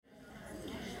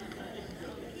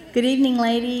Good evening,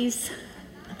 ladies.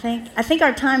 I think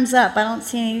our time's up. I don't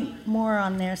see any more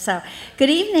on there. So, good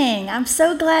evening. I'm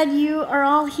so glad you are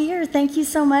all here. Thank you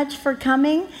so much for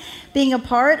coming, being a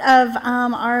part of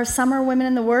our Summer Women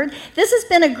in the Word. This has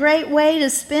been a great way to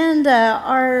spend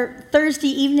our Thursday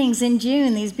evenings in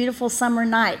June, these beautiful summer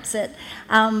nights at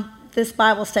this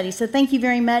Bible study. So thank you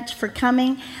very much for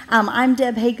coming. I'm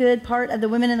Deb Haygood, part of the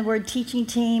Women in the Word teaching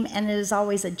team, and it is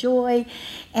always a joy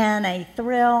and a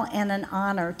thrill and an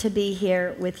honor to be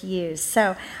here with you.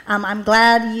 So I'm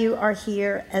glad you are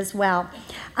here as well.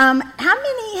 How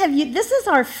many have you, this is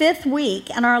our 5th week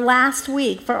and our last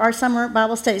week for our summer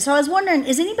Bible study. So I was wondering,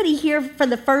 is anybody here for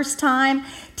the first time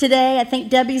today? I think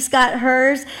Debbie's got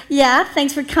hers. Yeah,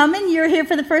 thanks for coming. You're here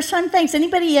for the first time. Thanks.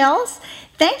 Anybody else?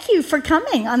 Thank you for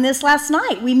coming on this last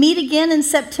night. We meet again in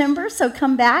September, so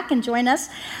come back and join us.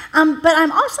 But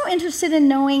I'm also interested in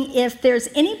knowing if there's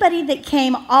anybody that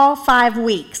came all 5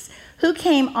 weeks. Who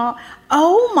came all?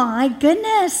 Oh my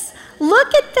goodness,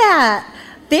 look at that.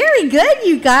 Very good,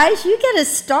 you guys. You get a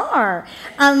star.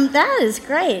 That is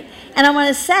great. And I want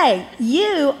to say,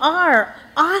 you are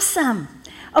awesome.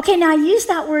 Okay, now I use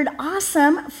that word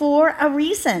awesome for a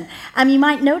reason. You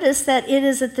might notice that it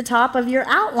is at the top of your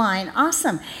outline,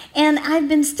 awesome. And I've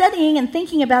been studying and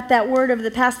thinking about that word over the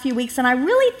past few weeks, and I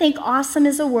really think awesome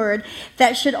is a word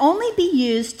that should only be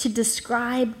used to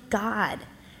describe God.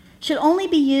 Should only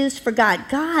be used for God.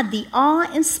 God, the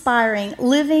awe-inspiring,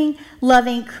 living,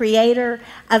 loving creator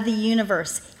of the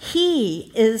universe.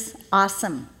 He is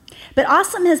awesome. But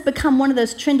awesome has become one of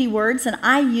those trendy words, and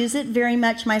I use it very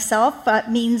much myself. It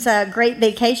means great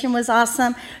vacation was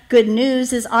awesome, good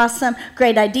news is awesome,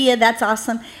 great idea, that's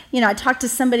awesome. You know, I talked to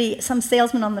some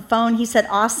salesman on the phone, he said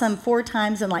awesome 4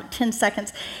 times in like 10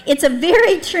 seconds. It's a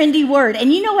very trendy word,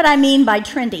 and you know what I mean by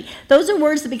trendy. Those are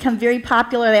words that become very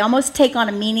popular. They almost take on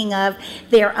a meaning of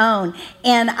their own.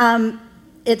 And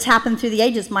it's happened through the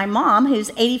ages. My mom,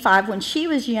 who's 85, when she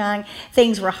was young,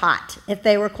 things were hot. If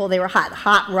they were cool, they were hot.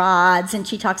 Hot rods, and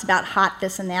she talks about hot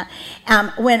this and that.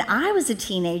 When I was a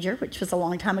teenager, which was a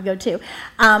long time ago too,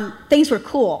 things were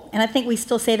cool. And I think we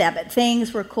still say that, but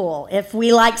things were cool. If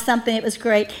we liked something, it was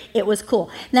great, it was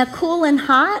cool. Now, cool and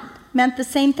hot meant the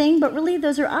same thing, but really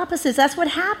those are opposites. That's what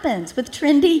happens with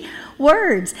trendy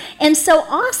words. And so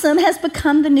awesome has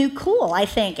become the new cool, I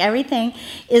think. Everything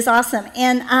is awesome.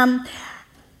 And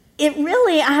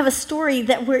I have a story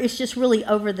where it's just really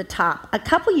over the top. A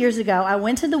couple years ago, I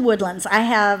went to the Woodlands. I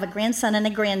have a grandson and a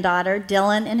granddaughter,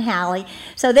 Dylan and Hallie.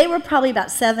 So they were probably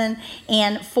about 7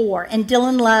 and 4. And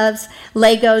Dylan loves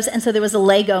Legos, and so there was a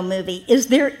Lego movie. Is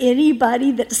there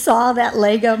anybody that saw that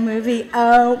Lego movie?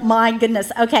 Oh my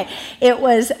goodness. Okay, it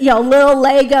was, little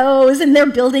Legos, and they're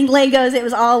building Legos. It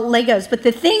was all Legos. But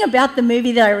the thing about the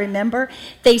movie that I remember,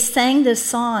 they sang this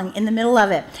song in the middle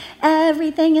of it.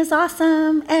 Everything is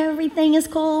awesome. Everything is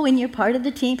cool when you're part of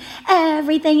the team.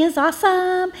 Everything is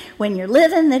awesome when you're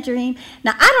living the dream.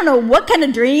 Now, I don't know what kind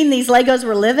of dream these Legos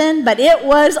were living, but it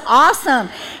was awesome.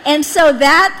 And so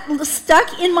that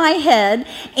stuck in my head,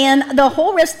 and the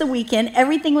whole rest of the weekend,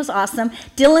 everything was awesome.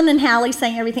 Dylan and Hallie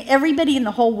sang everything. Everybody in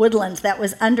the whole Woodlands that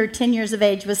was under 10 years of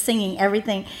age was singing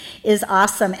everything is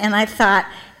awesome. And I thought,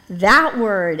 that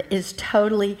word is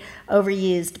totally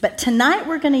overused. But tonight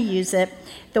we're going to use it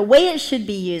the way it should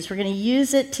be used. We're going to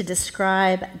use it to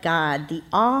describe God, the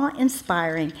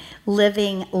awe-inspiring,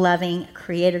 living, loving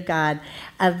creator God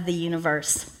of the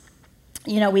universe.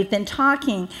 We've been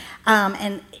talking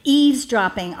and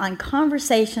eavesdropping on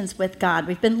conversations with God.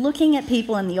 We've been looking at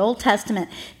people in the Old Testament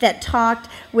that talked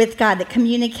with God, that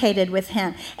communicated with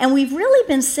him. And we've really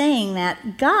been saying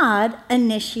that God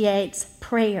initiates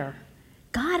prayer.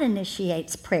 God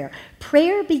initiates prayer.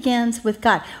 Prayer begins with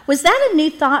God. Was that a new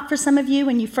thought for some of you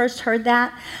when you first heard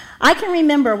that? I can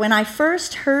remember when I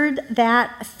first heard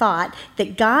that thought,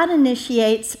 that God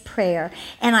initiates prayer,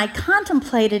 and I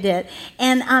contemplated it,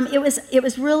 and it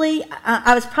was really,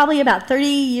 I was probably about 30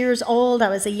 years old. I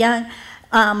was a young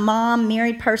mom,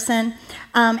 married person,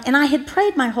 and I had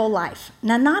prayed my whole life.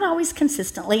 Now, not always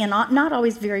consistently and not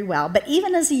always very well, but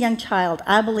even as a young child,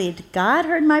 I believed God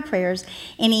heard my prayers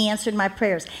and he answered my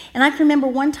prayers. And I can remember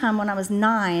one time when I was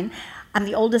 9, I'm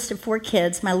the oldest of 4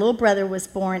 kids. My little brother was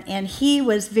born, and he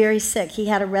was very sick. He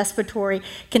had a respiratory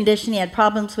condition. He had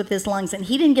problems with his lungs, and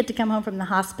he didn't get to come home from the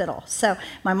hospital. So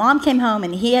my mom came home,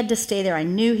 and he had to stay there. I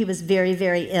knew he was very,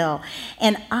 very ill.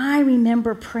 And I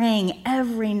remember praying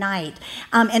every night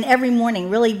and every morning,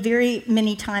 really very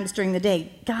many times during the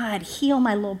day, God, heal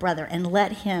my little brother and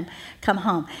let him come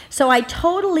home. So I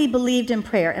totally believed in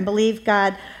prayer and believed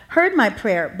God heard my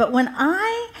prayer. But when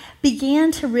I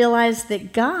began to realize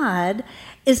that God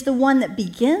is the one that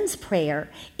begins prayer,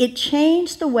 it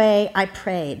changed the way I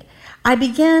prayed. I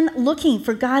began looking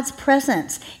for God's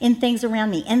presence in things around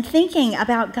me and thinking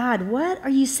about God. What are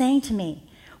you saying to me?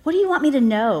 What do you want me to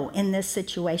know in this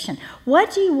situation?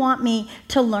 What do you want me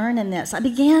to learn in this? I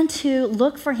began to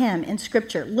look for him in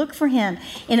Scripture, look for him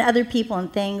in other people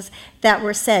and things that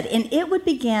were said. And it would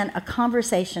begin a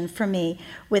conversation for me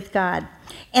with God.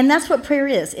 And that's what prayer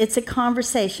is. It's a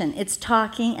conversation. It's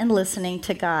talking and listening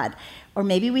to God. Or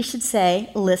maybe we should say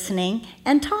listening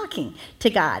and talking to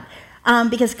God.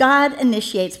 Because God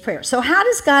initiates prayer. So how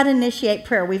does God initiate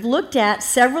prayer? We've looked at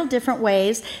several different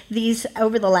ways these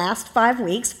over the last 5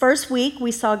 weeks. First week,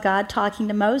 we saw God talking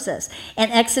to Moses.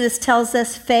 And Exodus tells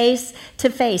us face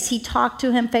to face. He talked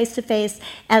to him face to face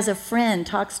as a friend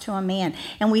talks to a man.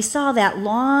 And we saw that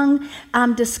long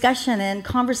discussion and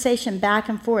conversation back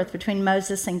and forth between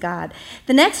Moses and God.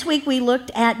 The next week, we looked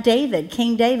at David,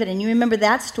 King David. And you remember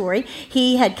that story.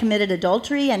 He had committed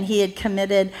adultery and he had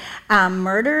committed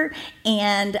murder.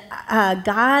 And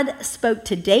God spoke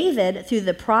to David through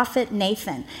the prophet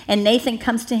Nathan. And Nathan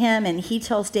comes to him and he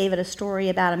tells David a story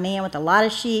about a man with a lot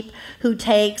of sheep who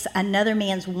takes another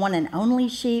man's one and only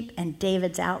sheep. And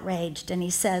David's outraged. And he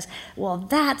says, well,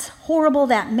 that's horrible.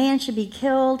 That man should be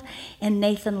killed. And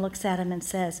Nathan looks at him and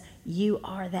says, you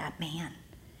are that man.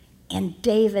 And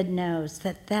David knows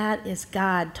that that is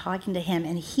God talking to him.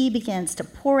 And he begins to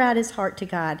pour out his heart to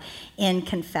God in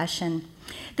confession.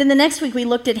 Then the next week we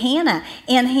looked at Hannah.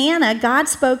 And Hannah, God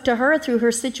spoke to her through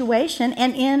her situation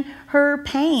and in her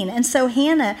pain. And so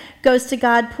Hannah goes to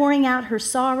God, pouring out her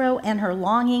sorrow and her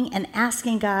longing and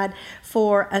asking God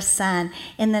for a son.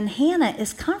 And then Hannah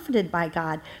is comforted by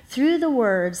God through the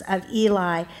words of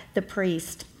Eli the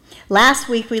priest. Last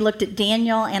week we looked at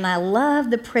Daniel, and I love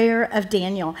the prayer of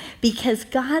Daniel because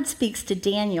God speaks to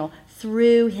Daniel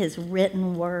through his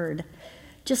written word,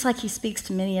 just like he speaks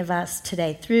to many of us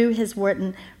today through his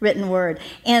written word.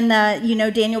 And,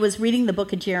 Daniel was reading the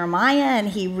book of Jeremiah, and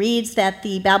he reads that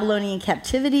the Babylonian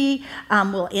captivity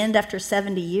will end after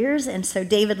 70 years. And so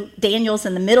Daniel's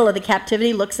in the middle of the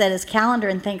captivity, looks at his calendar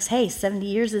and thinks, hey, 70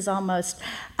 years is almost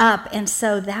up. And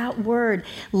so that word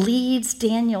leads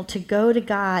Daniel to go to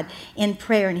God in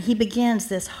prayer. And he begins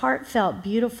this heartfelt,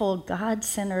 beautiful,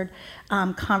 God-centered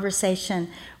conversation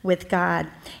with God.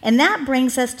 And that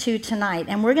brings us to tonight.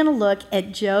 And we're going to look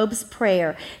at Job's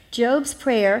prayer. Job's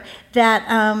prayer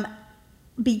that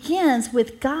begins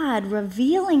with God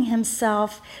revealing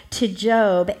himself to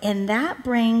Job. And that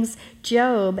brings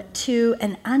Job to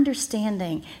an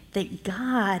understanding that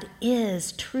God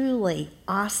is truly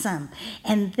awesome.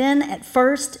 And then at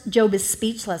first, Job is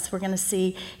speechless. We're going to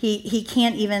see he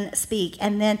can't even speak.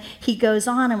 And then he goes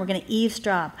on, and we're going to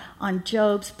eavesdrop on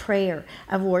Job's prayer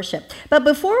of worship. But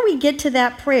before we get to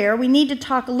that prayer, we need to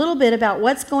talk a little bit about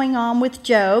what's going on with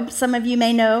Job. Some of you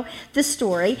may know the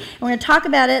story. And we're going to talk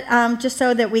about it just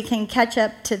so that we can catch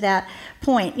up to that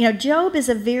point. Job is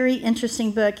a very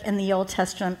interesting book in the Old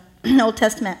Testament.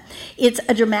 It's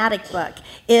a dramatic book.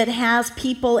 It has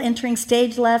people entering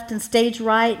stage left and stage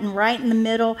right, and right in the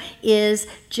middle is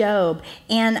Job.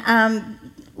 And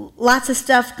lots of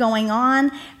stuff going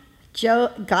on.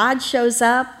 God shows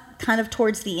up kind of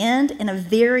towards the end in a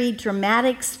very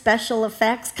dramatic special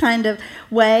effects kind of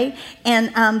way.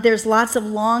 And there's lots of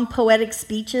long poetic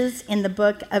speeches in the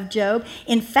book of Job.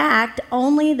 In fact,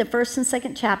 only the first and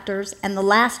second chapters and the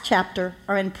last chapter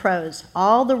are in prose.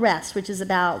 All the rest, which is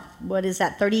about,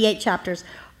 38 chapters,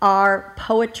 are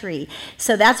poetry.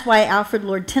 So that's why Alfred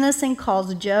Lord Tennyson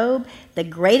calls Job the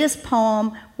greatest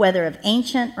poem, whether of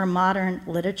ancient or modern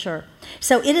literature.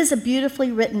 So it is a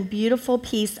beautifully written, beautiful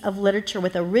piece of literature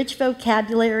with a rich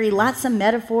vocabulary, lots of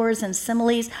metaphors and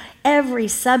similes, every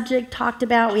subject talked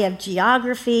about. We have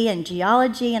geography and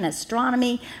geology and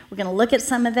astronomy. We're going to look at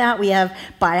some of that. We have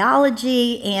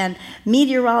biology and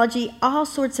meteorology, all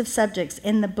sorts of subjects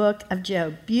in the book of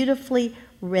Job, beautifully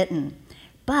written.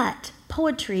 But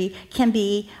poetry can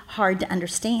be hard to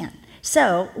understand.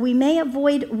 So we may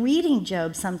avoid reading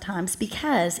Job sometimes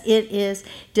because it is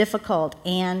difficult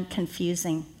and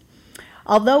confusing.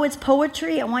 Although it's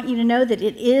poetry, I want you to know that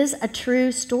it is a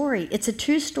true story. It's a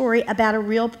true story about a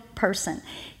real person.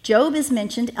 Job is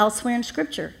mentioned elsewhere in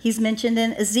Scripture. He's mentioned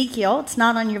in Ezekiel. It's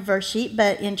not on your verse sheet,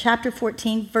 but in chapter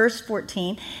 14, verse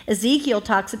 14, Ezekiel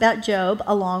talks about Job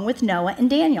along with Noah and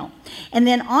Daniel. And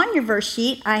then on your verse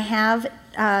sheet, I have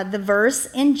the verse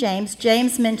in James.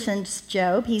 James mentions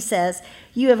Job. He says,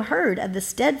 "You have heard of the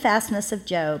steadfastness of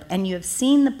Job, and you have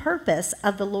seen the purpose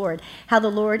of the Lord, how the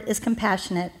Lord is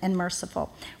compassionate and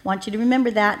merciful." I want you to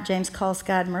remember that. James calls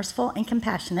God merciful and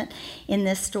compassionate in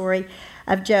this story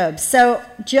of Job. So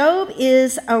Job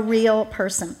is a real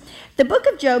person. The book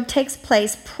of Job takes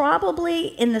place probably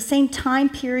in the same time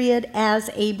period as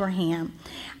Abraham.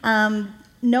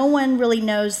 No one really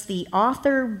knows the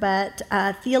author, but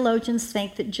theologians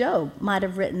think that Job might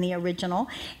have written the original,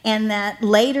 and that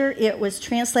later it was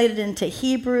translated into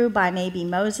Hebrew by maybe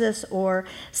Moses or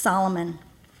Solomon.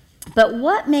 But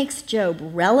what makes Job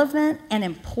relevant and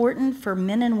important for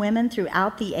men and women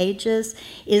throughout the ages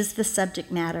is the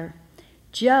subject matter.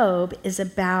 Job is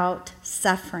about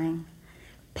suffering,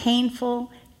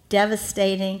 painful,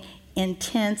 devastating,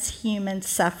 intense human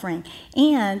suffering,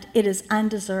 and it is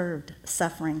undeserved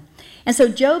suffering. And so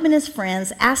Job and his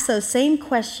friends ask those same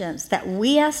questions that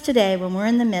we ask today when we're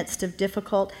in the midst of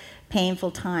difficult,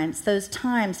 painful times, those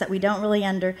times that we don't really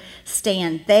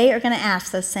understand. They are going to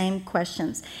ask those same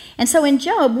questions. And so in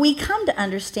Job, we come to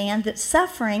understand that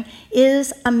suffering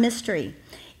is a mystery.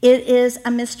 It is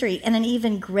a mystery, and an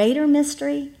even greater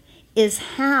mystery is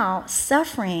how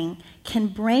suffering can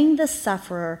bring the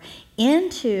sufferer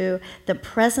into the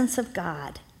presence of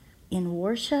God in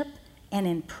worship and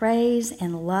in praise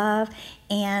and love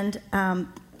and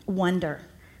wonder.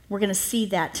 We're going to see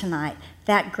that tonight,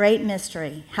 that great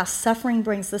mystery, how suffering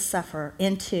brings the sufferer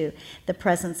into the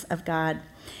presence of God.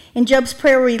 In Job's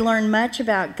prayer, we learn much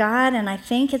about God, and I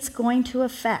think it's going to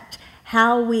affect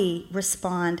how we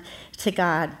respond to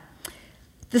God.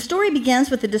 The story begins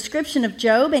with a description of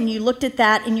Job, and you looked at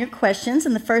that in your questions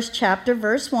in the first chapter.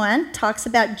 Verse 1 talks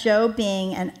about Job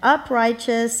being an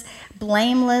uprighteous,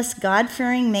 blameless,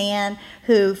 God-fearing man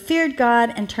who feared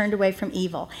God and turned away from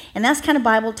evil. And that's kind of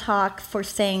Bible talk for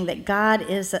saying that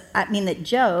that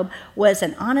Job was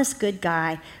an honest, good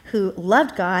guy who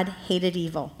loved God, hated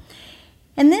evil.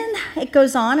 And then it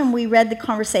goes on, and we read the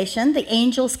conversation. The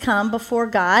angels come before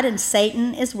God, and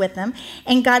Satan is with them.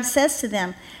 And God says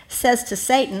to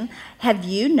Satan, "Have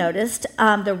you noticed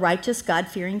the righteous,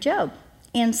 God-fearing Job?"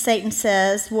 And Satan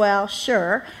says, "Well,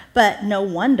 sure, but no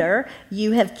wonder.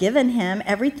 You have given him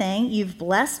everything. You've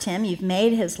blessed him. You've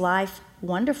made his life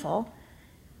wonderful."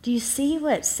 Do you see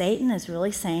what Satan is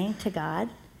really saying to God?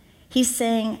 He's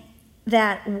saying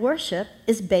that worship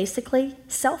is basically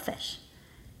selfish.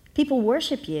 People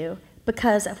worship you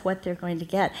because of what they're going to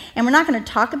get. And we're not going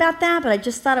to talk about that, but I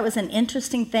just thought it was an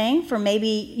interesting thing for maybe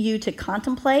you to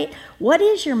contemplate. What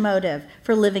is your motive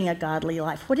for living a godly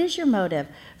life? What is your motive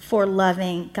for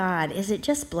loving God? Is it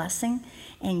just blessing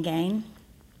and gain?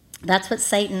 That's what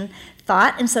Satan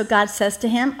thought. And so God says to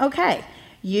him, "Okay,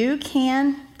 you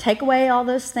can take away all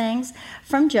those things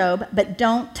from Job, but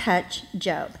don't touch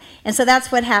Job." And so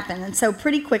that's what happened. And so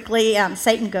pretty quickly,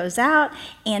 Satan goes out,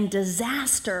 and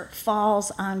disaster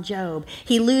falls on Job.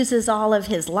 He loses all of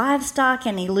his livestock,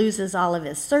 and he loses all of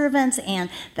his servants, and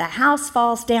the house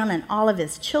falls down, and all of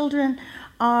his children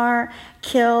are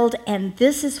killed. And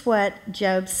this is what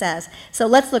Job says. So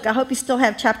let's look. I hope you still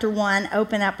have chapter 1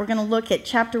 open up. We're going to look at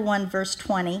chapter 1, verse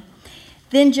 20.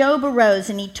 Then Job arose,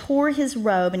 and he tore his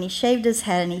robe, and he shaved his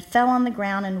head, and he fell on the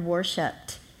ground and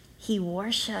worshipped. He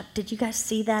worshipped. Did you guys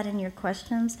see that in your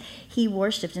questions? He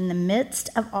worshipped in the midst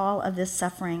of all of this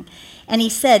suffering. And he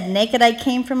said, "Naked I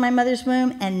came from my mother's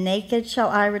womb, and naked shall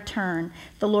I return.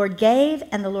 The Lord gave,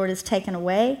 and the Lord has taken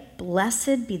away.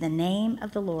 Blessed be the name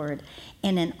of the Lord."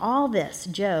 And in all this,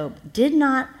 Job did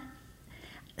not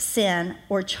sin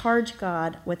or charge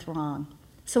God with wrong.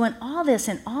 So in all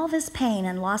this pain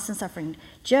and loss and suffering,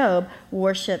 Job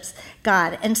worships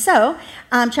God. And so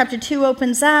chapter 2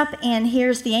 opens up, and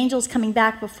here's the angels coming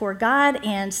back before God,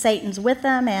 and Satan's with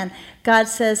them, and God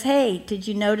says, "Hey, did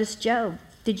you notice Job?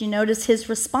 Did you notice his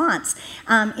response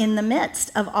in the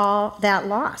midst of all that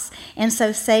loss?" And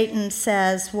so Satan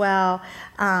says, "Well,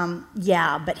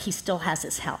 yeah, but he still has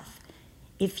his health.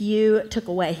 If you took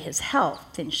away his health,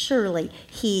 then surely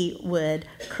he would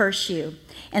curse you."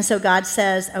 And so God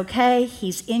says, "Okay,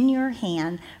 he's in your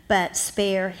hand, but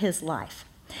spare his life."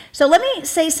 So let me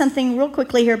say something real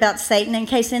quickly here about Satan in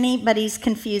case anybody's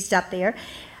confused out there.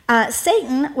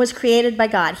 Satan was created by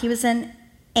God. He was an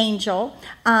angel.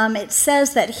 It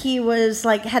says that he was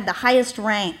had the highest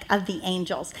rank of the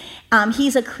angels.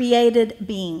 He's a created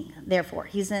being, therefore.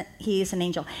 He's an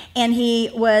angel. And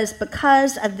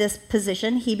because of this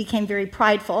position, he became very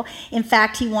prideful. In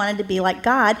fact, he wanted to be like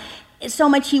God. so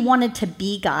much he wanted to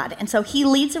be God. And so he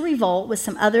leads a revolt with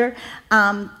some other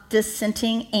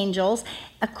dissenting angels.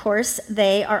 Of course,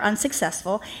 they are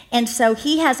unsuccessful. And so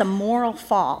he has a moral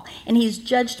fall, and he's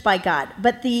judged by God.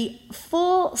 But the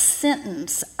full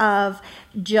sentence of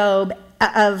Job,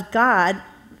 of God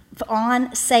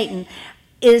on Satan,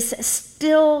 is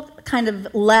still kind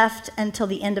of left until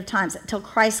the end of times, until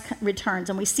Christ returns,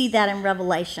 and we see that in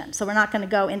Revelation. So we're not going to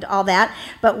go into all that,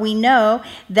 but we know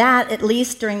that at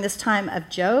least during this time of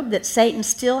Job, that Satan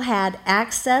still had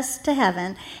access to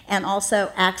heaven and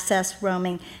also access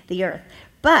roaming the earth.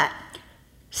 But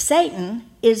Satan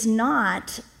is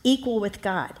not equal with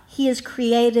God. He is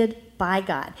created by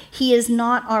God. He is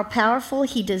not all-powerful.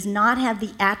 He does not have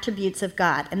the attributes of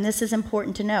God, and this is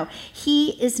important to know.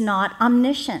 He is not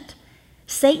omniscient.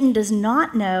 Satan does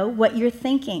not know what you're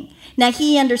thinking. Now,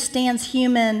 he understands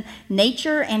human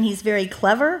nature, and he's very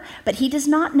clever, but he does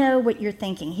not know what you're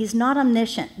thinking. He's not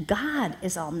omniscient. God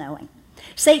is all-knowing.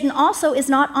 Satan also is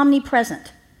not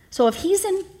omnipresent. So if he's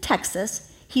in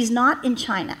Texas, he's not in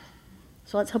China.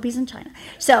 So let's hope he's in China.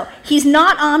 So he's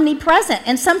not omnipresent,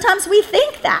 and sometimes we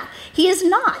think that. He is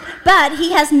not. But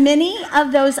he has many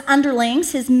of those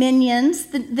underlings, his minions,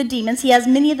 the demons. He has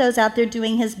many of those out there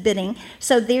doing his bidding,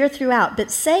 so they're throughout. But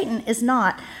Satan is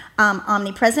not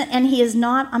omnipresent, and he is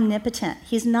not omnipotent.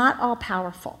 He's not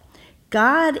all-powerful.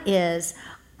 God is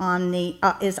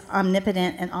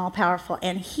omnipotent and all-powerful,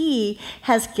 and he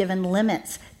has given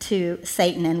limits to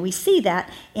Satan, and we see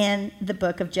that in the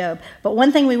book of Job. But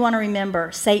one thing we want to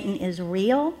remember, Satan is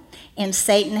real, and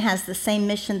Satan has the same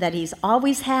mission that he's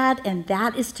always had, and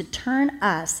that is to turn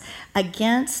us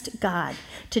against God,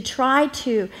 to try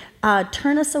to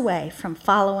turn us away from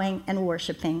following and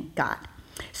worshiping God.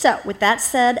 So with that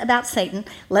said about Satan,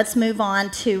 let's move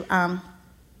on to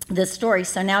this story.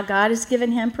 So now God has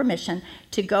given him permission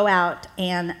to go out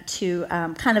and to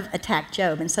kind of attack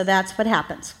Job. And so that's what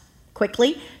happens.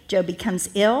 Quickly, Job becomes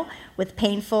ill with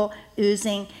painful,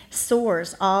 oozing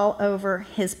sores all over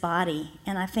his body.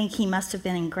 And I think he must have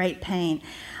been in great pain.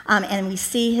 And we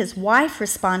see his wife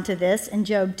respond to this in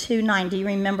Job 2:9. Do you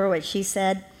remember what she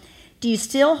said? Do you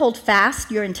still hold fast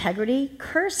your integrity?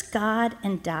 Curse God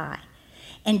and die.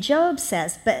 And Job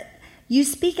says, but you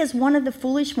speak as one of the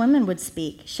foolish women would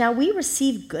speak. Shall we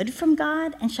receive good from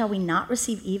God, and shall we not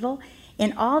receive evil?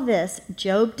 In all this,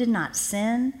 Job did not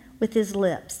sin with his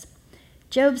lips.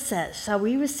 Job says, shall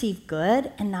we receive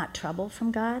good and not trouble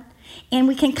from God? And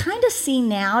we can kind of see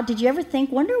now, did you ever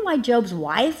wonder why Job's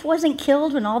wife wasn't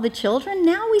killed when all the children?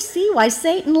 Now we see why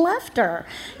Satan left her.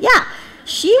 Yeah.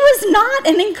 She was not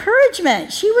an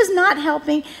encouragement. She was not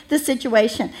helping the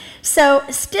situation. So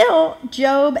still,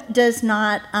 Job does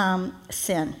not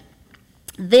sin.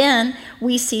 Then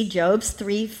we see Job's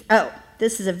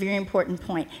this is a very important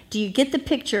point. Do you get the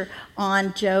picture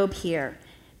on Job here?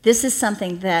 This is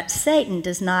something that Satan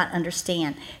does not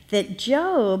understand. That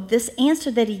Job, this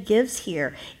answer that he gives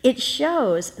here, it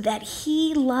shows that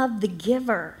he loved the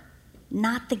giver,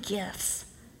 not the gifts.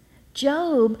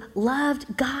 Job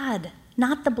loved God,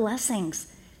 not the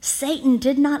blessings. Satan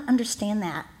did not understand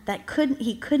that.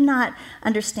 He could not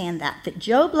understand that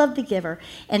Job loved the giver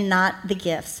and not the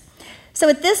gifts. So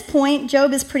at this point,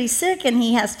 Job is pretty sick, and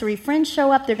he has 3 friends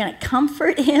show up. They're going to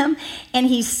comfort him, and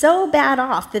he's so bad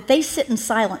off that they sit in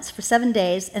silence for 7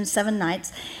 days and 7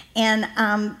 nights, and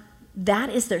that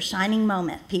is their shining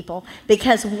moment, people,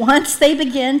 because once they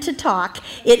begin to talk,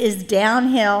 it is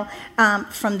downhill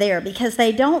from there, because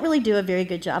they don't really do a very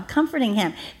good job comforting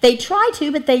him. They try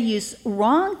to, but they use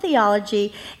wrong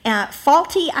theology,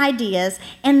 faulty ideas,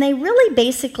 and they really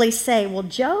basically say, well,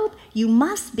 Job, you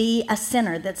must be a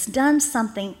sinner that's done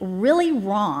something really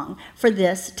wrong for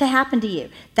this to happen to you.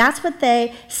 That's what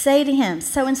they say to him.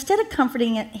 So instead of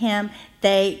comforting him,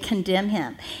 they condemn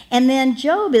him. And then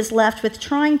Job is left with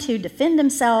trying to defend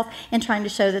himself and trying to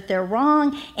show that they're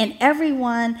wrong, and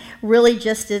everyone really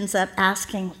just ends up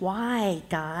asking, why,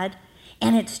 God?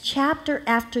 And it's chapter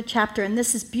after chapter, and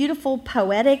this is beautiful,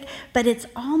 poetic, but it's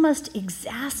almost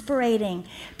exasperating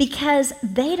because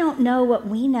they don't know what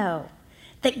we know.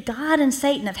 That God and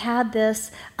Satan have had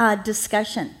this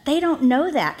discussion. They don't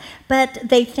know that, but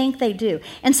they think they do.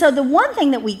 And so the one thing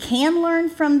that we can learn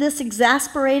from this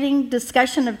exasperating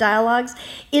discussion of dialogues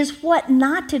is what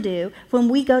not to do when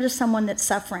we go to someone that's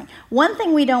suffering. One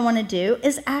thing we don't want to do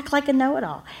is act like a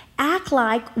know-it-all. Act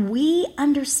like we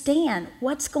understand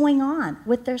what's going on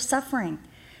with their suffering.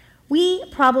 We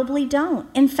probably don't.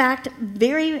 In fact,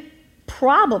 very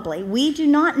probably, we do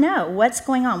not know what's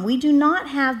going on. We do not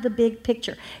have the big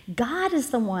picture. God is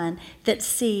the one that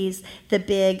sees the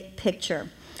big picture.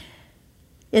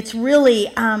 It's really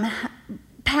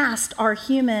past our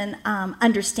human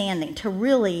understanding to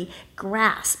really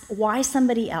grasp why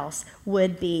somebody else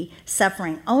would be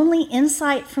suffering. Only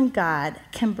insight from God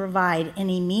can provide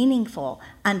any meaningful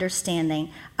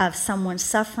understanding of someone's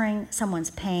suffering,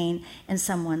 someone's pain, and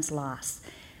someone's loss.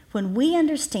 When we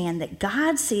understand that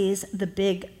God sees the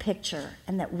big picture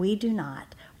and that we do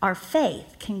not, our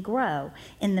faith can grow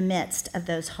in the midst of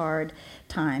those hard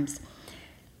times.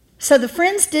 So the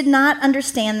friends did not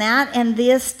understand that, and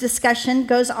this discussion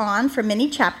goes on for many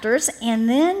chapters, and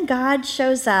then God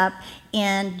shows up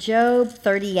in Job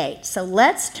 38. So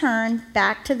let's turn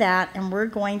back to that, and we're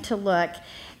going to look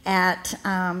at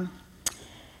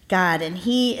God, and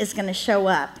he is going to show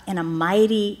up in a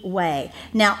mighty way.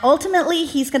 Now, ultimately,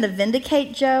 he's going to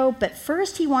vindicate Job, but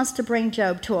first he wants to bring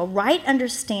Job to a right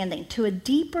understanding, to a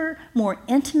deeper, more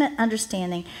intimate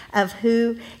understanding of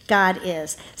who God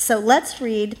is. So let's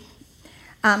read,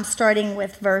 starting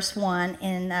with verse 1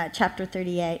 in chapter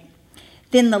 38.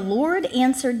 Then the Lord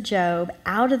answered Job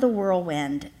out of the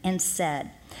whirlwind and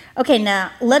said, okay,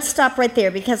 now let's stop right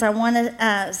there because I want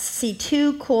to see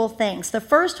two cool things. The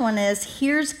first one is,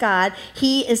 here's God.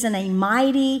 He is in a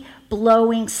mighty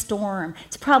blowing storm.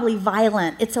 It's probably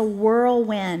violent. It's a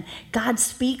whirlwind. God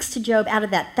speaks to Job out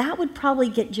of that. That would probably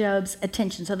get Job's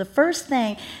attention. So the first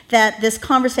thing that this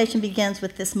conversation begins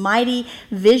with this mighty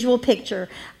visual picture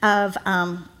of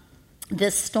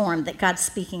this storm that God's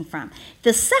speaking from.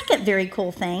 The second very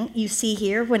cool thing you see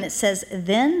here when it says,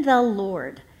 then the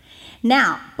Lord.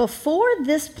 Now, before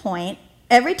this point,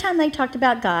 every time they talked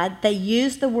about God, they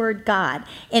used the word God.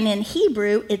 And in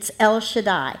Hebrew, it's El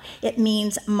Shaddai. It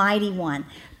means mighty one.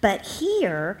 But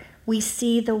here, we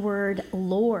see the word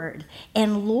Lord.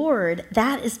 And Lord,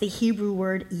 that is the Hebrew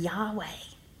word Yahweh.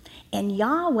 And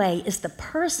Yahweh is the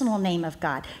personal name of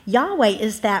God. Yahweh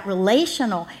is that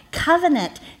relational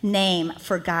covenant name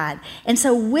for God. And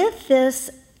so with this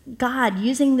God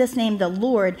using this name, the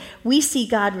Lord, we see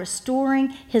God restoring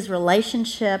his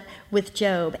relationship with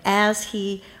Job as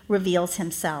he reveals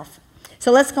himself.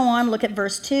 So let's go on, look at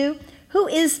verse 2. Who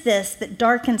is this that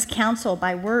darkens counsel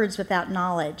by words without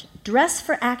knowledge? Dress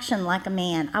for action like a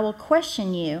man. I will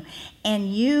question you,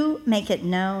 and you make it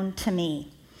known to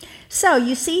me. So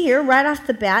you see here, right off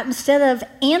the bat, instead of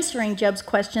answering Job's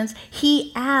questions,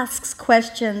 he asks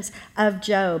questions of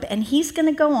Job. And he's going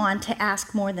to go on to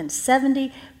ask more than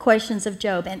 70 questions of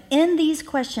Job. And in these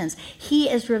questions, he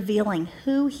is revealing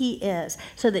who he is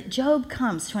so that Job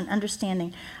comes to an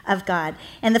understanding of God.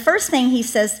 And the first thing he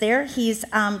says there, he's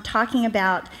talking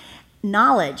about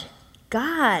knowledge.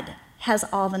 God has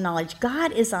all the knowledge.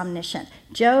 God is omniscient.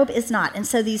 Job is not. And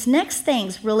so these next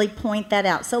things really point that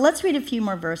out. So let's read a few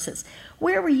more verses.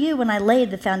 Where were you when I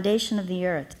laid the foundation of the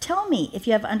earth? Tell me if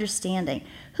you have understanding.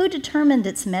 Who determined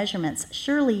its measurements?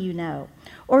 Surely you know.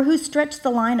 Or who stretched the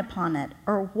line upon it?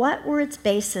 Or what were its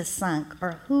bases sunk?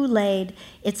 Or who laid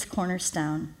its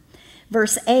cornerstone?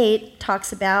 Verse 8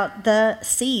 talks about the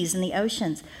seas and the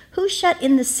oceans. Who shut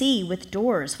in the sea with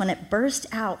doors when it burst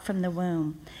out from the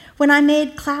womb? When I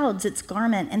made clouds its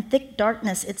garment and thick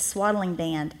darkness its swaddling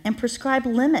band, and prescribed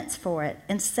limits for it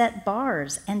and set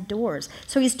bars and doors.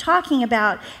 So he's talking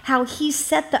about how he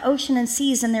set the ocean and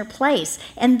seas in their place,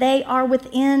 and they are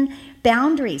within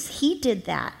boundaries. He did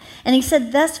that. And he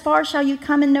said, thus far shall you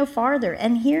come and no farther,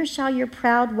 and here shall your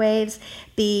proud waves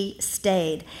be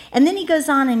stayed. And then he goes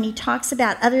on and he talks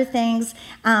about other things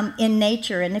in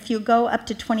nature. And if you go up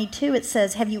to 22, it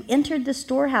says, have you entered the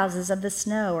storehouses of the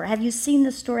snow, or have you seen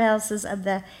the storehouses of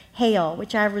the hail,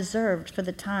 which I have reserved for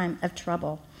the time of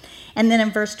trouble? And then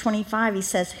in verse 25, he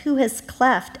says, who has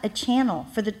cleft a channel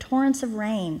for the torrents of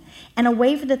rain and a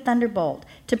way for the thunderbolt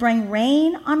to bring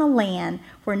rain on a land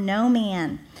where no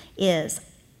man is,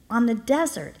 on the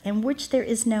desert in which there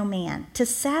is no man, to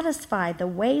satisfy the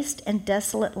waste and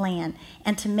desolate land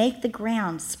and to make the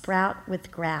ground sprout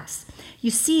with grass. You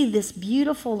see this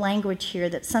beautiful language here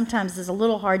that sometimes is a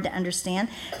little hard to understand,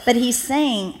 but he's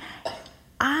saying,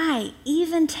 I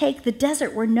even take the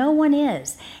desert where no one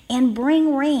is and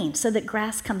bring rain so that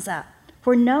grass comes up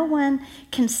where no one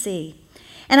can see.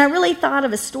 And I really thought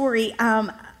of a story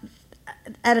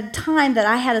at a time that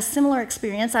I had a similar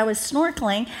experience. I was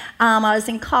snorkeling. I was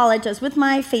in college. I was with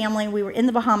my family. We were in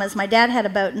the Bahamas. My dad had a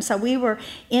boat, and so we were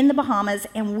in the Bahamas,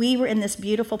 and we were in this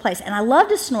beautiful place. And I love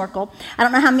to snorkel. I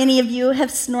don't know how many of you have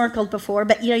snorkeled before,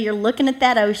 but you're looking at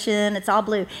that ocean. It's all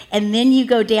blue. And then you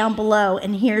go down below,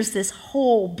 and here's this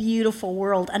whole beautiful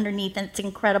world underneath, and it's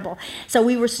incredible. So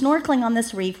we were snorkeling on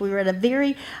this reef. We were at a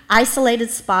very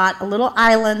isolated spot, a little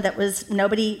island that was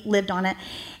nobody lived on it.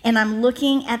 And I'm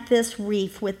looking at this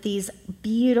reef with these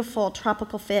beautiful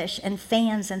tropical fish and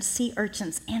fans and sea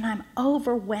urchins, and I'm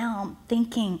overwhelmed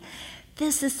thinking,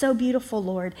 this is so beautiful,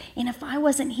 Lord. And if I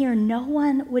wasn't here, no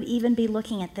one would even be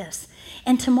looking at this.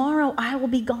 And tomorrow I will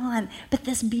be gone, but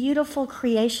this beautiful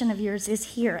creation of yours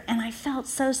is here. And I felt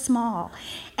so small.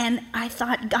 And I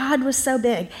thought God was so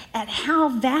big at how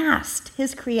vast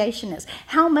his creation is,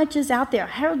 how much is out there,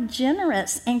 how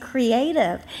generous and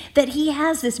creative that he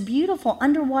has this beautiful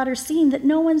underwater scene that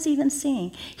no one's even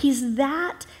seeing. He's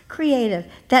that creative,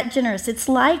 that generous. It's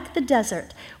like the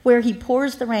desert where he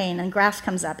pours the rain and grass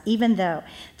comes up, even though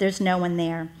there's no one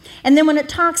there. And then when it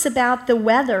talks about the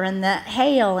weather and the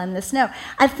hail and the snow,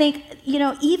 I think,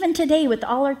 even today with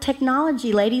all our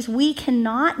technology, ladies, we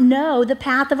cannot know the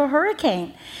path of a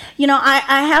hurricane.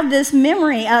 I have this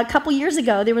memory. A couple years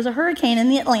ago, there was a hurricane in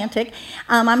the Atlantic.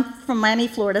 I'm from Miami,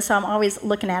 Florida, so I'm always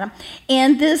looking at them.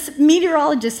 And this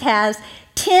meteorologist has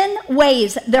 10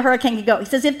 ways the hurricane could go. He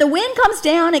says, if the wind comes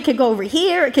down, it could go over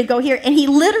here, it could go here. And he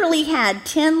literally had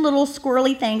 10 little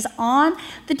squirrely things on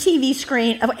the TV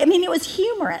screen. It was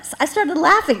humorous. I started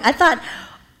laughing. I thought,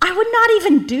 I would not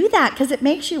even do that because it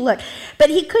makes you look. But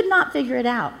he could not figure it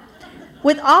out.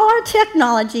 With all our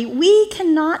technology, we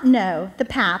cannot know the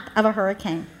path of a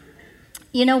hurricane.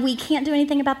 We can't do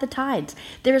anything about the tides.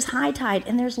 There's high tide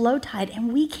and there's low tide,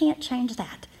 and we can't change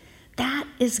that. That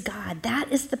is God.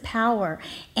 That is the power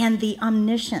and the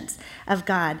omniscience of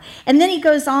God. And then he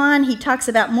goes on. He talks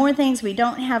about more things. We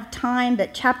don't have time,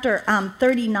 but chapter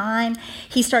 39,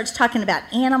 he starts talking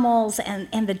about animals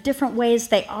and the different ways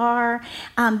they are.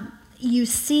 You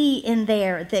see in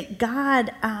there that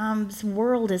God's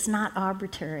world is not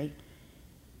arbitrary.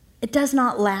 It does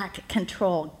not lack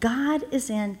control. God is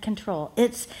in control.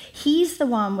 He's the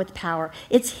one with power.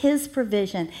 It's his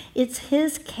provision. It's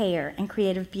his care and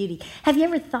creative beauty. Have you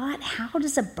ever thought, how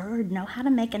does a bird know how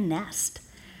to make a nest?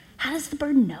 How does the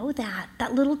bird know that?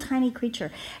 That little tiny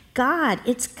creature.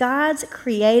 It's God's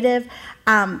creative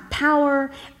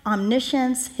power,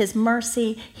 omniscience, his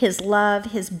mercy, his love,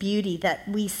 his beauty that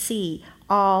we see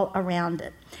all around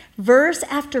it. Verse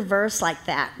after verse like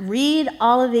that. Read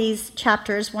all of these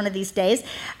chapters one of these days.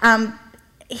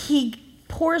 He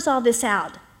pours all this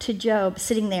out to Job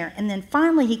sitting there. And then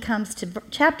finally he comes to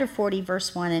chapter 40,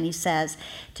 verse 1, and he says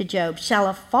to Job, shall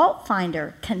a fault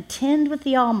finder contend with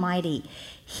the Almighty?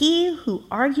 He who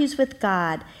argues with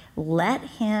God, let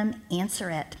him answer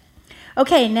it.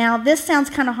 Okay, now this sounds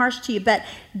kind of harsh to you, but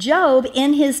Job,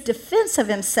 in his defense of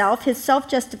himself, his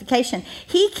self-justification,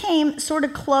 he came sort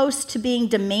of close to being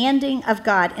demanding of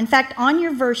God. In fact, on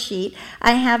your verse sheet,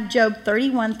 I have Job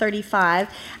 31:35.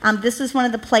 This is one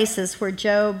of the places where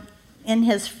Job, in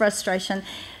his frustration,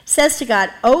 says to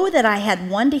God, oh, that I had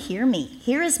one to hear me.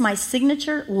 Here is my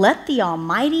signature. Let the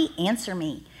Almighty answer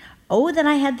me. Oh, that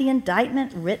I had the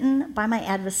indictment written by my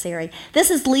adversary. This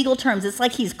is legal terms. It's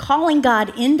like he's calling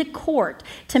God into court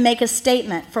to make a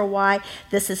statement for why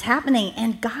this is happening.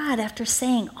 And God, after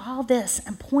saying all this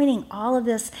and pointing all of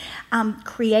this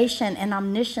creation and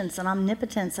omniscience and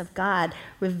omnipotence of God,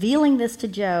 revealing this to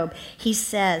Job, he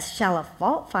says, shall a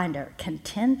fault finder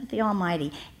contend with the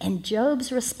Almighty? And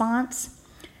Job's response,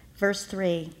 verse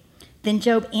 3, then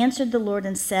Job answered the Lord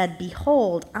and said,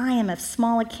 behold, I am of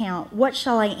small account. What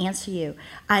shall I answer you?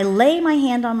 I lay my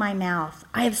hand on my mouth.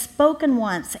 I have spoken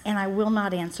once, and I will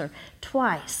not answer.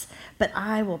 Twice, but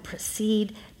I will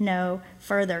proceed no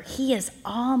further. He is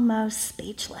almost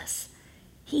speechless.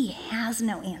 He has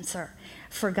no answer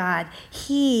for God.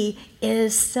 He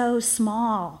is so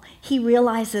small. He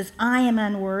realizes, I am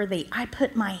unworthy. I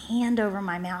put my hand over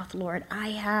my mouth, Lord. I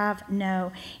have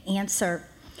no answer.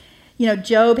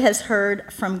 Job has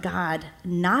heard from God,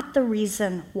 not the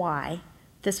reason why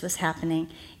this was happening.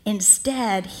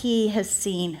 Instead, he has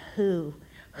seen who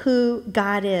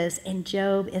God is, and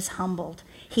Job is humbled.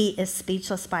 He is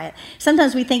speechless by it.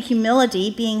 Sometimes we think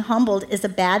humility, being humbled, is a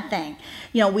bad thing.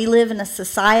 We live in a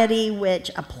society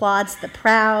which applauds the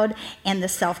proud and the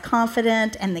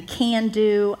self-confident and the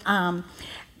can-do,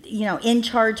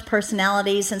 in-charge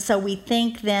personalities, and so we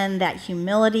think then that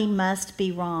humility must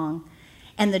be wrong.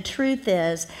 And the truth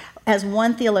is, as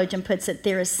one theologian puts it,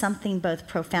 there is something both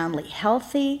profoundly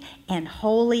healthy and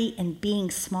holy in being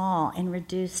small and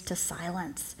reduced to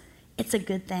silence. It's a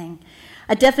good thing.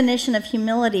 A definition of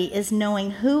humility is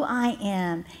knowing who I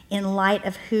am in light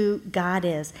of who God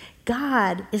is.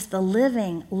 God is the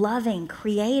living, loving,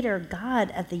 creator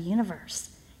God of the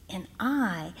universe, and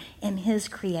I am his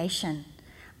creation.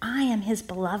 I am his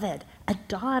beloved, a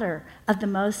daughter of the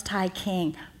Most High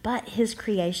King, but his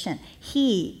creation.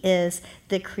 He is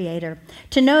the creator.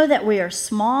 To know that we are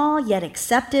small yet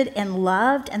accepted and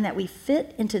loved, and that we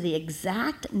fit into the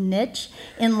exact niche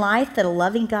in life that a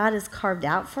loving God has carved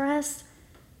out for us,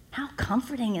 how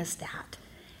comforting is that?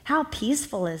 How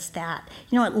peaceful is that?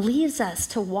 It leads us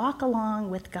to walk along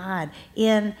with God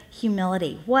in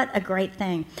humility. What a great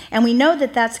thing. And we know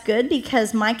that that's good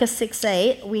because Micah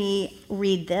 6:8, we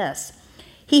read this.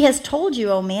 He has told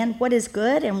you, O man, what is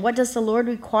good, and what does the Lord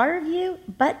require of you?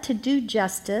 But to do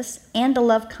justice and to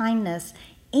love kindness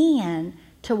and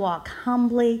to walk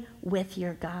humbly with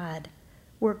your God.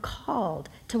 We're called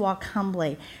to walk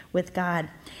humbly with God.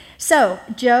 So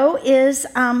Job is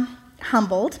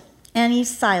humbled and he's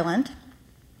silent,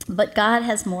 but God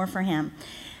has more for him.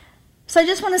 So I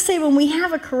just want to say, when we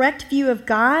have a correct view of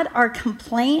God, our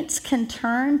complaints can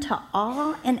turn to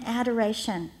awe and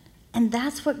adoration. And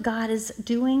that's what God is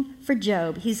doing for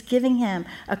Job. He's giving him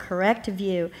a correct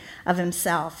view of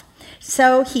himself.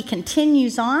 So he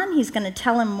continues on. He's going to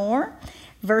tell him more.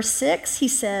 Verse 6, he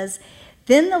says,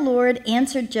 Then the Lord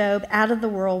answered Job out of the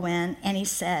whirlwind, and he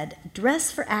said,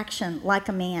 Dress for action like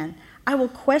a man. I will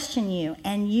question you,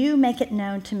 and you make it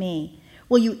known to me.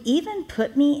 Will you even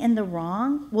put me in the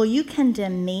wrong? Will you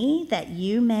condemn me that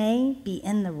you may be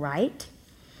in the right?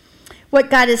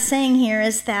 What God is saying here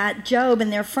is that Job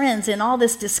and their friends, in all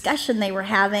this discussion they were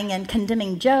having and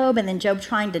condemning Job, and then Job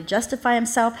trying to justify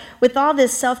himself, with all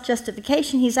this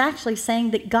self-justification, he's actually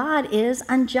saying that God is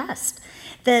unjust.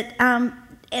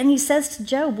 And he says to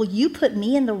Job, will you put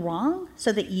me in the wrong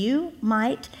so that you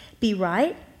might be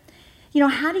right?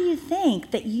 How do you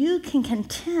think that you can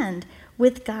contend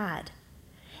with God?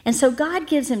 And so God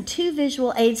gives him two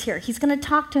visual aids here. He's going to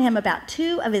talk to him about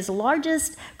two of his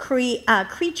largest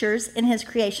creatures in his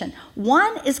creation.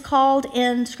 One is called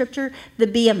in Scripture the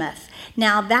behemoth.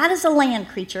 Now, that is a land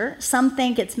creature. Some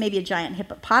think it's maybe a giant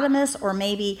hippopotamus or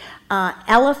maybe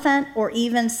elephant, or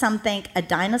even some think a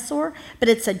dinosaur. But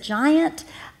it's a giant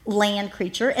land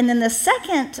creature. And then the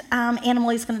second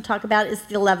animal he's going to talk about is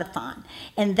the Leviathan.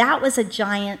 And that was a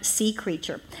giant sea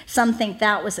creature. Some think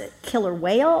that was a killer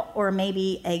whale, or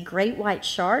maybe a great white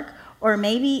shark, or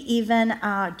maybe even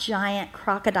a giant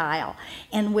crocodile.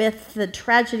 And with the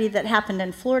tragedy that happened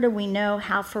in Florida, we know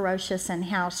how ferocious and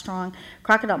how strong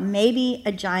crocodile, maybe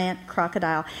a giant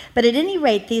crocodile. But at any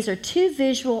rate, these are two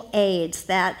visual aids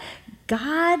that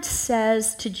God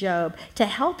says to Job to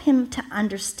help him to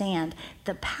understand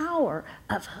the power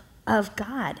of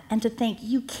God, and to think,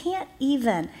 you can't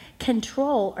even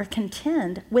control or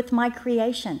contend with my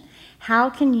creation. How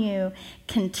can you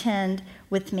contend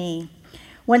with me?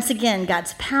 Once again,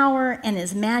 God's power and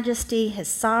his majesty, his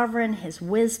sovereign, his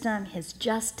wisdom, his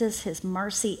justice, his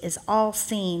mercy is all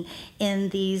seen in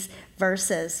these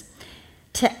verses.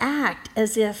 To act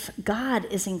as if God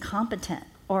is incompetent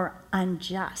or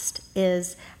unjust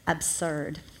is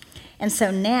absurd. And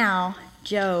so now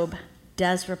Job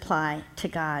does reply to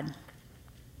God.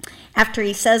 After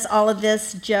he says all of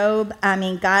this,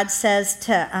 God says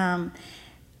to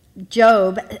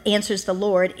Job answers the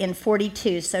Lord in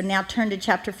 42. So now turn to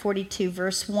chapter 42,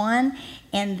 verse 1.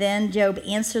 And then Job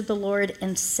answered the Lord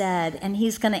and said, and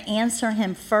he's going to answer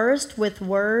him first with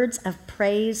words of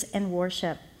praise and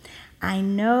worship. I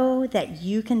know that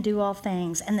you can do all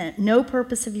things, and that no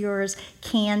purpose of yours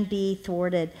can be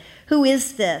thwarted. Who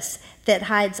is this that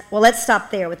hides? Well, let's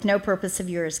stop there with no purpose of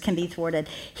yours can be thwarted.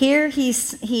 Here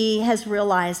he has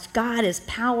realized God is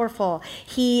powerful.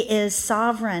 He is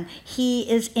sovereign. He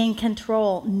is in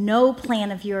control. No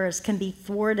plan of yours can be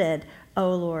thwarted,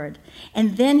 O Lord.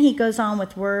 And then he goes on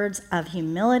with words of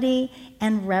humility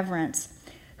and reverence.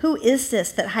 Who is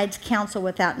this that hides counsel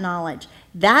without knowledge?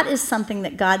 That is something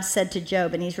that God said to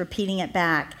Job, and he's repeating it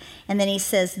back. And then he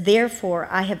says, therefore,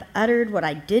 I have uttered what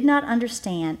I did not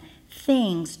understand,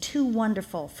 things too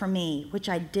wonderful for me, which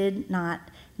I did not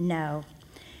know.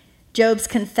 Job's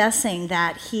confessing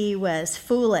that he was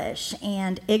foolish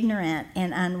and ignorant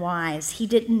and unwise. He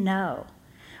didn't know.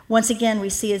 Once again, we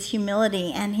see his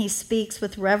humility, and he speaks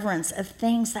with reverence of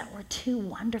things that were too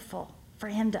wonderful for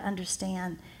him to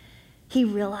understand. He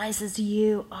realizes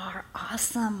you are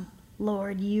awesome.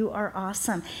 Lord, you are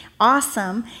awesome.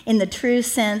 Awesome in the true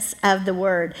sense of the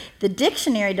word. The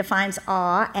dictionary defines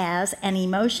awe as an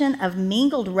emotion of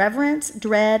mingled reverence,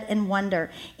 dread, and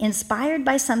wonder, inspired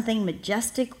by something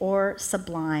majestic or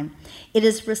sublime. It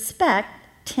is respect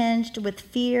tinged with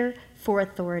fear for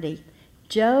authority.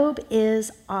 Job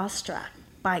is awestruck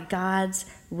by God's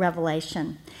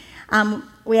revelation. I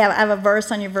have a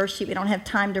verse on your verse sheet. We don't have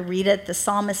time to read it. The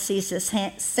psalmist sees this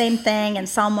same thing in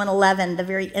Psalm 111. The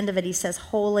very end of it, he says,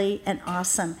 holy and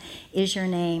awesome is your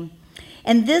name.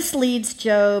 And this leads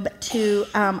Job to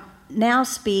now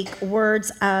speak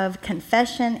words of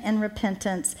confession and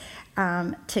repentance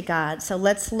to God. So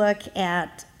let's look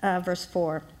at verse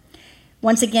 4.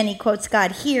 Once again, he quotes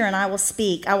God, hear and I will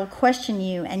speak. I will question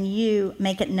you and you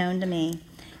make it known to me.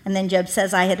 And then Job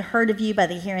says, I had heard of you by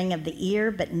the hearing of the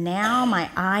ear, but now my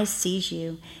eye sees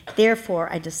you.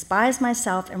 Therefore, I despise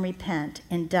myself and repent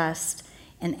in dust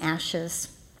and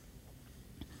ashes.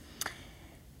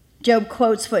 Job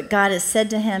quotes what God has said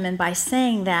to him, and by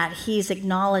saying that, he's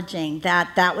acknowledging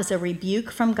that that was a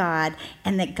rebuke from God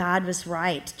and that God was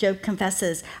right. Job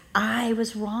confesses, I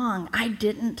was wrong. I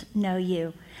didn't know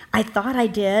you. I thought I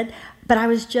did, but I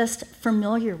was just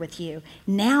familiar with you.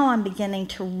 Now I'm beginning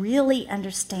to really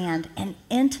understand and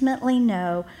intimately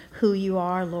know who you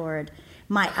are, Lord.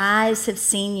 My eyes have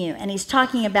seen you. And he's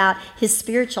talking about his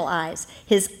spiritual eyes.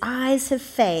 His eyes of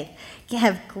faith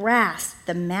have grasped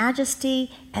the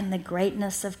majesty and the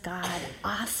greatness of God.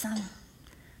 Awesome.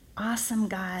 Awesome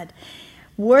God.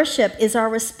 Worship is our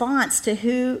response to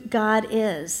who God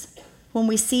is. When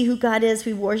we see who God is,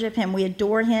 we worship him, we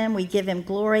adore him, we give him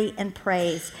glory and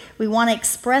praise. We want to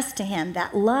express to him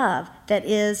that love that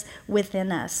is within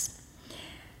us.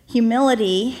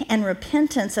 Humility and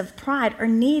repentance of pride are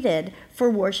needed for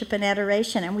worship and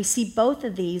adoration, and we see both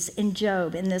of these in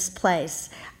Job in this place.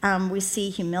 We see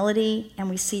humility and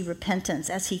we see repentance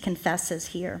as he confesses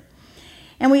here.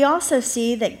 And we also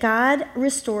see that God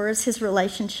restores his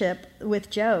relationship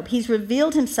with Job. He's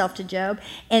revealed himself to Job,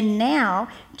 and now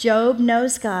Job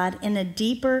knows God in a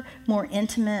deeper, more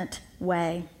intimate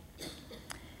way.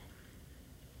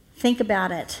 Think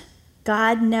about it.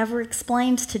 God never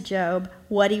explains to Job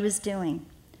what he was doing.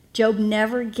 Job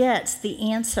never gets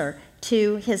the answer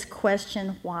to his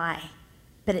question, why?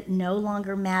 But it no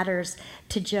longer matters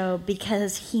to Job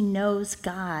because he knows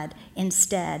God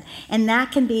instead. And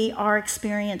that can be our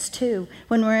experience too.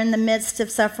 When we're in the midst of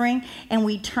suffering and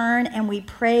we turn and we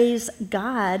praise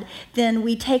God, then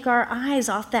we take our eyes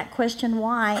off that question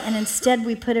why, and instead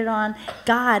we put it on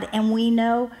God, and we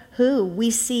know who. We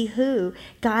see who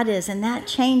God is, and that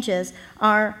changes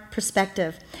our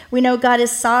perspective. We know God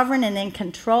is sovereign and in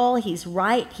control. He's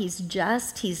right, he's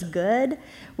just, he's good.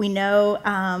 We know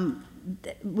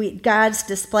God's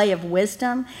display of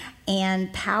wisdom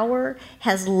and power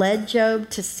has led Job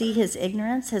to see his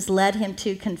ignorance, has led him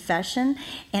to confession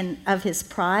and of his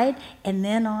pride, and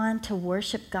then on to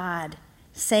worship God.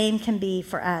 Same can be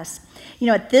for us. You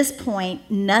know, at this point,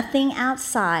 nothing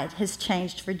outside has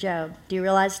changed for Job. Do you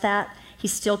realize that?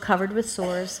 He's still covered with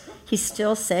sores. He's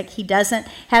still sick. He doesn't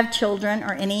have children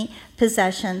or any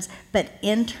possessions, but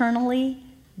internally,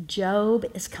 Job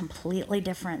is completely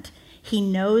different. He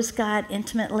knows God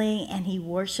intimately, and he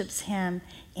worships him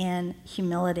in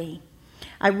humility.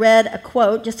 I read a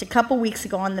quote just a couple weeks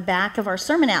ago on the back of our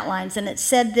sermon outlines, and it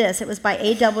said this. It was by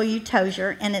A.W.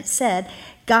 Tozer, and it said,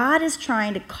 God is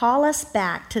trying to call us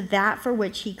back to that for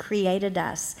which he created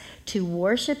us, to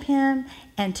worship him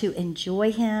and to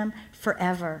enjoy him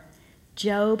forever.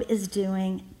 Job is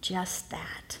doing just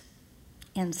that.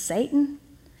 And Satan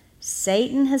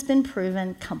has been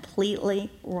proven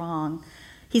completely wrong.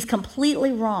 He's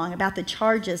completely wrong about the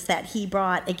charges that he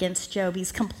brought against Job.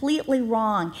 He's completely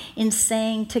wrong in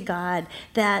saying to God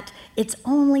that it's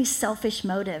only selfish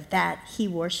motive that he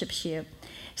worships you.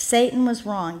 Satan was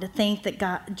wrong to think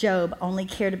that Job only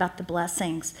cared about the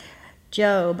blessings.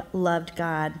 Job loved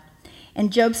God.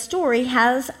 And Job's story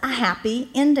has a happy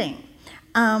ending.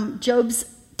 God's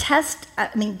test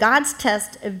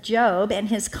of Job and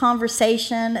his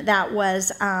conversation that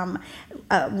was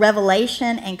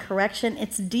revelation and correction,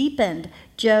 it's deepened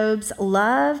Job's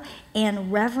love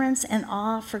and reverence and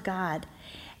awe for God.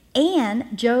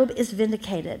 And Job is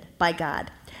vindicated by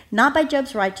God. Not by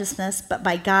Job's righteousness, but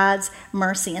by God's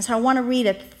mercy. And so I want to read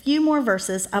a few more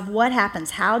verses of what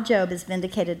happens, how Job is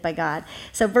vindicated by God.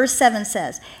 So verse 7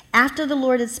 says, after the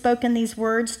Lord had spoken these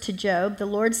words to Job, the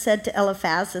Lord said to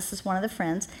Eliphaz, this is one of the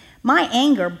friends, my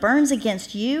anger burns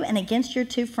against you and against your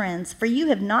two friends, for you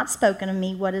have not spoken of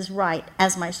me what is right,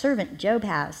 as my servant Job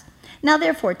has. Now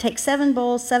therefore, take 7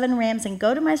 bulls, 7 rams, and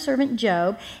go to my servant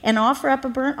Job, and offer up a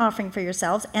burnt offering for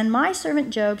yourselves, and my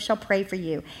servant Job shall pray for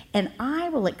you, and I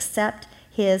will accept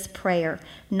his prayer,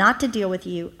 not to deal with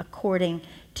you according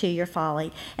to your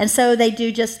folly. And so they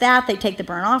do just that. They take the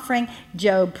burnt offering.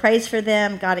 Job prays for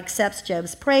them. God accepts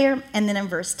Job's prayer. And then in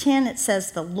verse 10, it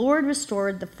says, the Lord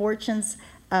restored the fortunes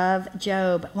of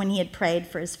Job when he had prayed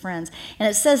for his friends. And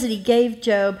it says that he gave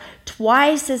Job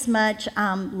twice as much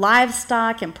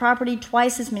livestock and property,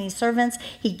 twice as many servants.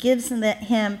 He gives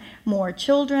him more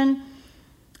children.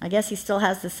 I guess he still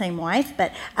has the same wife,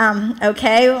 but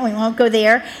okay, we won't go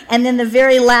there. And then the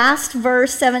very last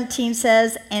verse, 17,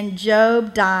 says, and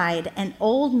Job died, an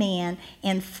old man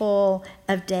and full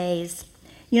of days.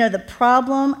 You know, the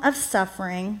problem of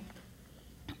suffering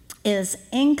is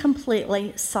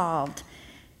incompletely solved,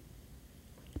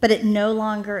 but it no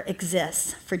longer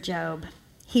exists for Job.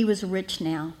 he was rich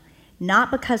now,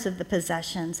 not because of the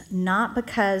possessions, not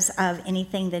because of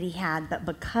anything that he had, but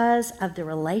because of the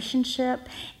relationship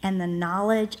and the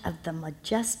knowledge of the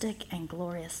majestic and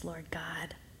glorious Lord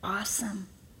God. Awesome.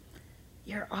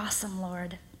 You're awesome,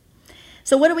 Lord.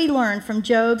 So what do we learn from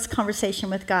Job's conversation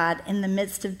with God in the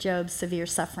midst of Job's severe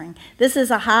suffering? This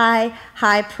is a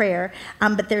high prayer,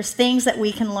 but there's things that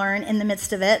we can learn in the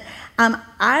midst of it.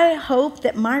 I hope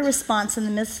that my response in the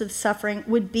midst of suffering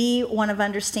would be one of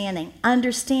understanding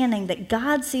that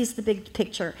God sees the big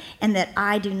picture and that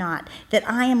I do not, that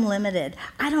I am limited.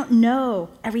 I don't know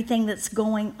everything that's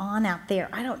going on out there.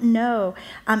 I don't know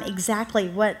exactly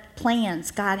what plans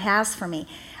God has for me.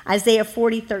 Isaiah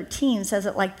 40:13 says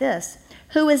it like this: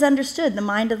 "Who has understood the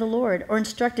mind of the Lord or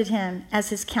instructed him as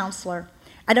his counselor?"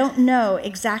 I don't know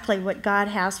exactly what God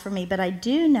has for me, but I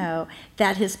do know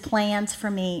that his plans for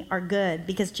me are good,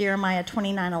 because Jeremiah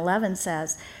 29:11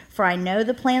 says, "For I know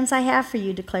the plans I have for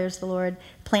you, declares the Lord,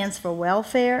 plans for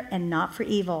welfare and not for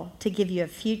evil, to give you a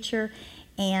future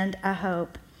and a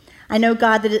hope." I know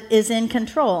God that is in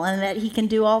control and that he can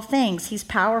do all things. He's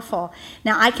powerful.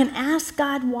 Now, I can ask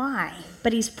God why,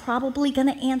 but he's probably going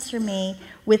to answer me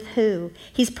with who.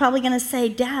 He's probably going to say,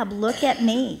 "Deb, look at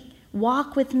me.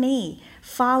 Walk with me.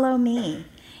 Follow me."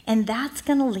 And that's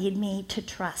going to lead me to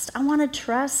trust. I want to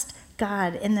trust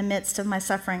God in the midst of my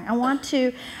suffering. I want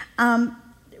to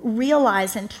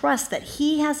realize and trust that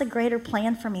he has a greater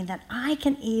plan for me than I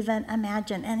can even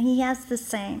imagine. And he has the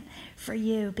same for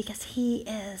you, because he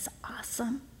is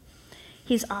awesome.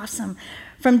 He's awesome.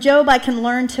 From Job, I can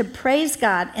learn to praise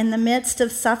God in the midst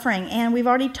of suffering. And we've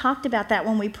already talked about that.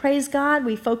 When we praise God,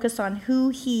 we focus on who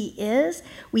he is.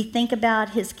 We think about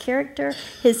his character,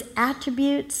 his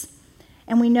attributes.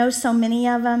 And we know so many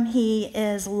of them. He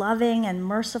is loving and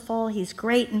merciful. He's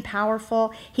great and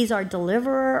powerful. He's our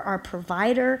deliverer, our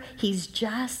provider. He's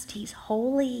just. He's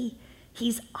holy.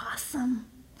 He's awesome.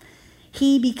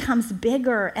 He becomes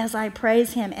bigger as I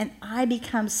praise him, and I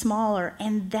become smaller.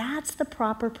 And that's the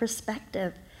proper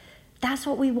perspective. That's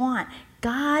what we want.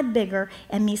 God bigger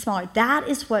and me smaller. That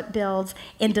is what builds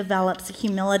and develops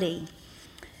humility.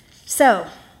 So,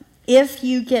 if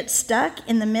you get stuck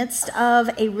in the midst of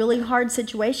a really hard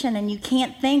situation and you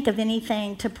can't think of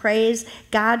anything to praise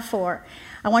God for,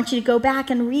 I want you to go back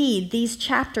and read these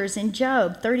chapters in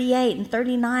Job 38 and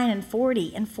 39 and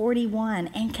 40 and 41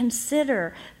 and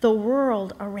consider the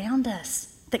world around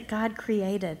us that God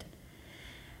created.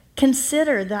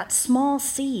 Consider that small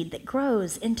seed that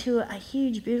grows into a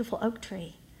huge, beautiful oak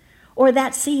tree, or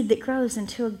that seed that grows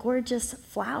into a gorgeous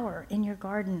flower in your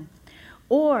garden.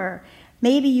 Or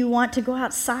maybe you want to go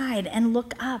outside and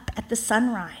look up at the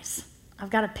sunrise.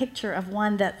 I've got a picture of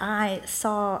one that I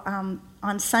saw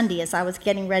on Sunday as I was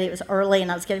getting ready. It was early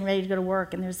and I was getting ready to go to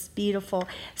work, and there's this beautiful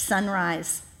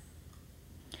sunrise.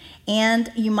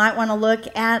 And you might want to look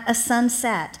at a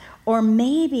sunset, or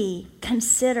maybe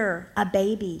consider a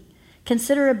baby.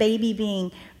 Consider a baby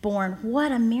being born.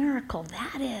 What a miracle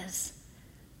that is.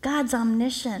 God's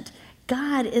omniscient.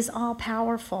 God is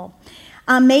all-powerful.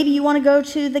 Maybe you want to go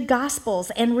to the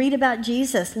Gospels and read about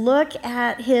Jesus. Look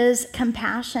at his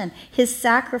compassion, his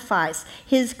sacrifice,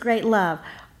 his great love.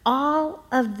 All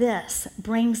of this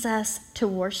brings us to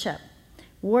worship.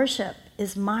 Worship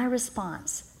is my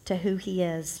response to who he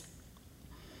is.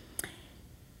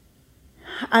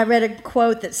 I read a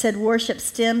quote that said, "Worship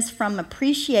stems from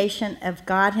appreciation of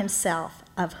God himself,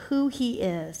 of who he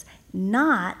is,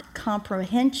 not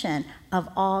comprehension of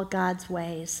all God's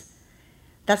ways."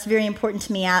 That's very important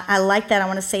to me. I like that. I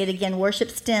want to say it again. Worship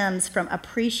stems from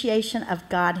appreciation of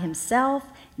God himself,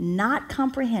 not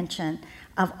comprehension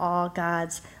of all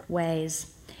God's ways.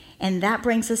 And that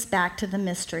brings us back to the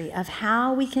mystery of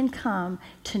how we can come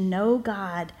to know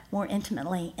God more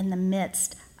intimately in the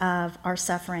midst of our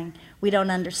suffering. We don't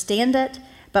understand it,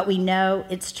 but we know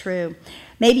it's true.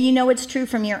 Maybe you know it's true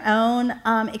from your own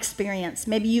experience.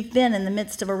 Maybe you've been in the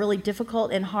midst of a really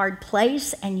difficult and hard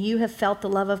place, and you have felt the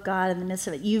love of God in the midst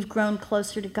of it. You've grown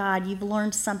closer to God. You've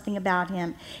learned something about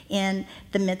him in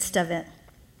the midst of it.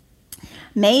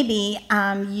 Maybe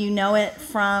you know it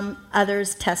from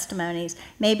others' testimonies.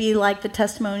 Maybe like the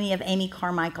testimony of Amy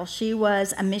Carmichael. She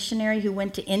was a missionary who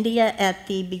went to India at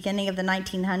the beginning of the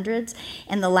 1900s.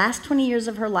 And the last 20 years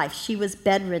of her life, she was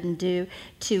bedridden due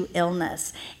to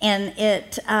illness. And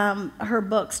her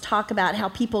books talk about how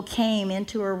people came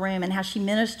into her room and how she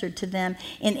ministered to them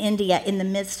in India in the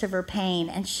midst of her pain.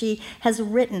 And she has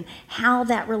written how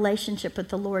that relationship with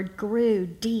the Lord grew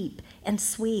deep and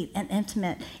sweet and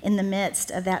intimate in the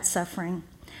midst of that suffering.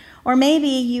 Or maybe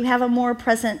you have a more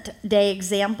present day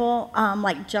example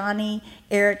like Johnny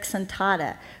Erickson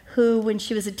Tata, who, when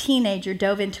she was a teenager,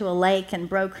 dove into a lake and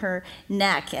broke her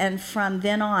neck. And from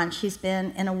then on, she's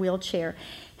been in a wheelchair.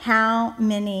 How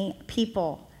many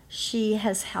people she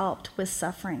has helped with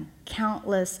suffering?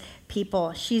 Countless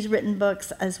people. She's written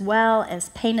books as well as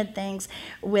painted things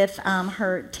with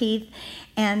her teeth.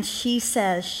 And she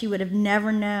says she would have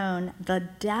never known the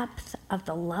depth of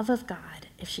the love of God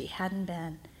if she hadn't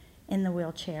been in the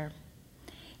wheelchair.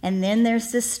 And then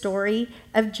there's this story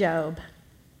of Job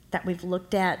that we've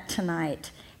looked at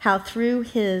tonight, how through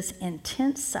his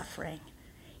intense suffering,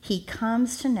 he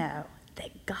comes to know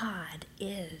that God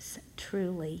is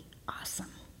truly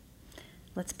awesome.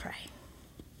 Let's pray.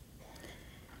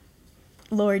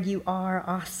 Lord, you are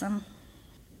awesome.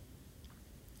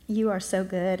 You are so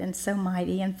good and so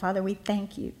mighty. And Father, we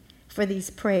thank you for these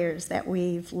prayers that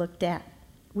we've looked at.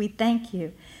 We thank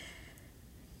you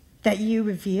that you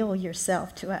reveal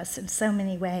yourself to us in so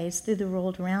many ways through the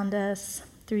world around us,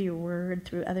 through your word,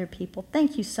 through other people.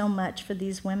 Thank you so much for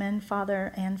these women,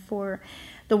 Father, and for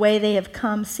the way they have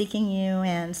come seeking you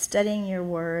and studying your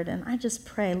word. And I just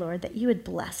pray, Lord, that you would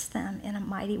bless them in a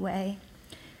mighty way.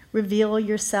 Reveal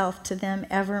yourself to them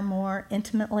ever more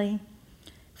intimately.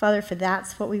 Father, for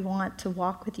that's what we want, to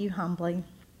walk with you humbly,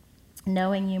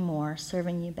 knowing you more,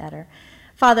 serving you better.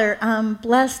 Father,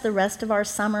 bless the rest of our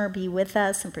summer. Be with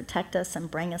us and protect us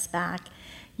and bring us back.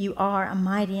 You are a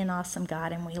mighty and awesome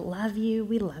God, and we love you.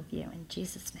 We love you. In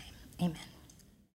Jesus' name, amen.